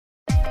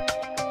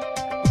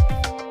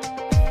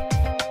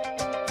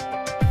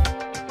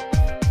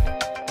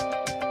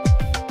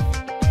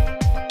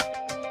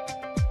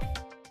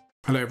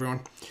Hello everyone.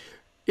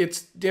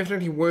 It's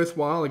definitely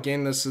worthwhile.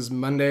 Again, this is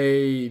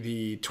Monday,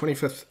 the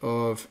 25th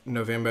of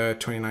November,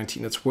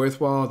 2019. It's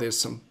worthwhile. There's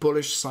some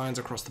bullish signs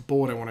across the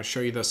board. I want to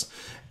show you this.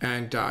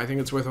 And I think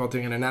it's worthwhile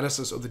doing an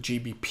analysis of the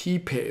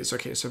GBP pairs.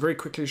 Okay, so very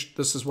quickly,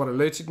 this is what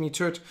alerted me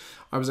to it.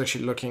 I was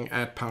actually looking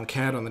at pound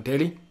CAD on the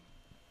daily.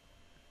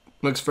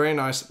 Looks very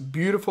nice.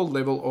 Beautiful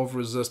level of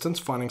resistance,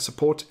 finding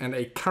support and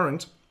a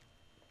current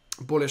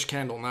bullish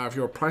candle. Now, if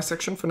you're a price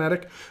action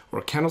fanatic or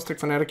a candlestick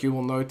fanatic, you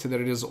will note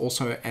that it is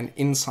also an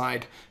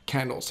inside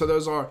candle. So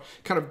those are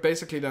kind of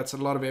basically, that's a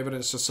lot of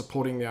evidence just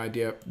supporting the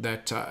idea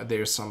that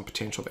there's some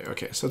potential there.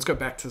 Okay, so let's go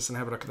back to this and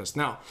have a look at this.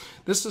 Now,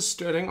 this is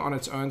sterling on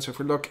its own. So if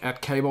we look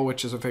at cable,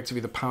 which is effectively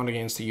the pound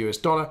against the US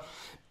dollar,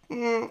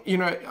 you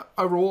know,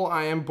 overall,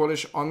 I am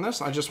bullish on this.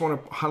 I just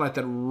want to highlight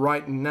that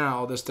right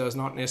now, this does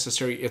not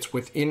necessarily, it's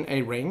within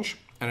a range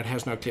and it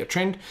has no clear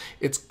trend.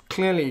 It's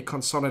clearly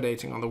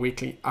consolidating on the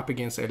weekly up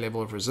against a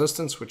level of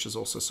resistance, which is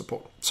also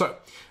support. So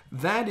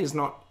that is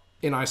not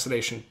in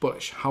isolation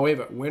bullish.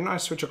 However, when I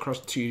switch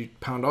across to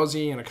pound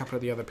Aussie and a couple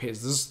of the other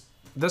pairs,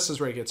 this is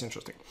where it gets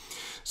interesting.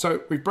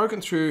 So we've broken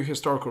through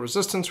historical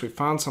resistance. We've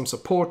found some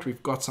support.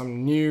 We've got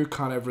some new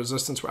kind of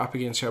resistance we're up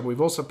against here.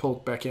 We've also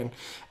pulled back in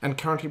and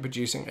currently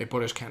producing a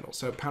bullish candle.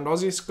 So pound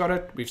Aussie's got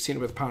it. We've seen it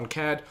with pound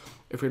CAD.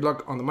 If we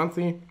look on the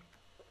monthly,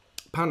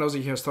 pound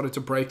Aussie here started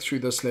to break through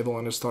this level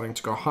and is starting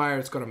to go higher.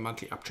 It's got a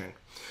monthly uptrend.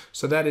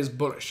 So that is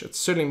bullish. It's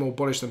certainly more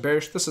bullish than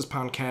bearish. This is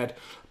pound CAD.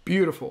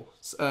 Beautiful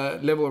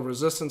level of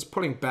resistance,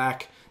 pulling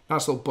back.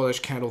 Nice little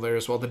bullish candle there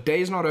as well. The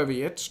day is not over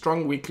yet.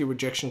 Strong weekly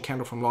rejection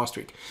candle from last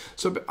week.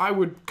 So I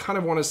would kind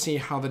of want to see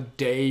how the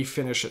day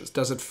finishes.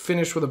 Does it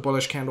finish with a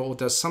bullish candle, or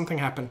does something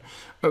happen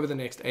over the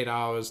next 8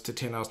 hours to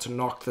 10 hours to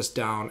knock this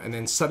down, and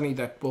then suddenly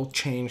that will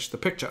change the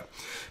picture?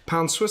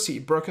 Pound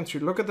Swissy broken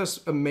through. Look at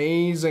this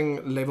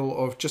amazing level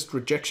of just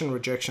rejection,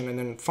 and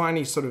then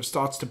finally sort of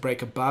starts to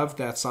break above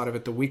that side of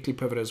it, the weekly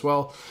pivot as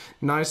well.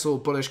 Nice little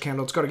bullish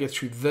candle. It's got to get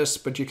through this,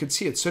 but you can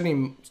see it's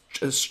certainly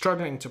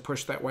struggling to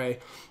push that way.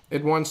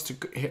 It wants to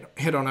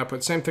hit on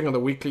upward. Same thing on the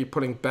weekly,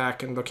 pulling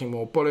back and looking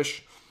more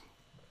bullish.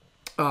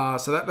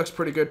 So that looks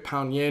pretty good.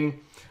 Pound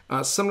yen.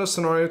 Similar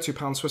scenario to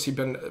pound Swissy,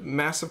 been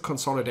massive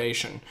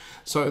consolidation.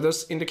 So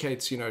this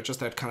indicates, you know,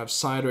 just that kind of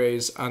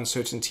sideways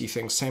uncertainty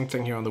thing. Same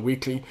thing here on the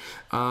weekly.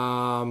 But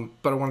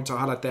I wanted to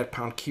highlight that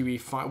pound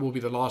Kiwi will be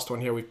the last one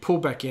here. We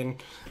pulled back in.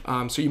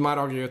 So you might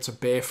argue it's a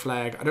bear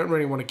flag. I don't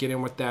really want to get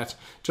in with that.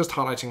 Just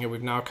highlighting here,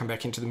 we've now come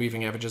back into the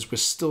moving averages. We're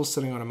still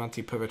sitting on a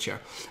monthly pivot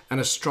here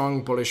and a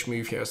strong bullish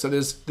move here. So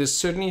there's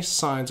certainly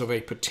signs of a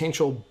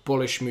potential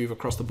bullish move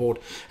across the board.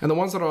 And the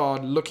ones that are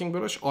looking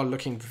bullish are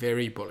looking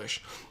very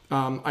bullish.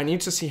 I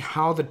need to see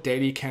how the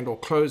daily candle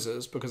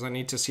closes, because I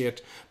need to see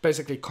it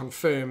basically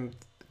confirm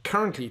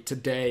currently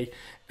today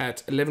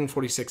at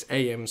 11:46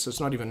 a.m. So it's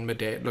not even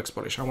midday. It looks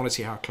bullish. I want to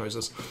see how it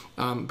closes.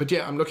 But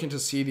yeah, I'm looking to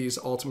see these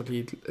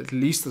ultimately, at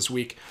least this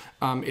week.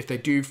 If they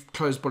do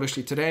close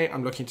bullishly today,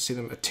 I'm looking to see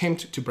them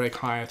attempt to break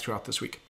higher throughout this week.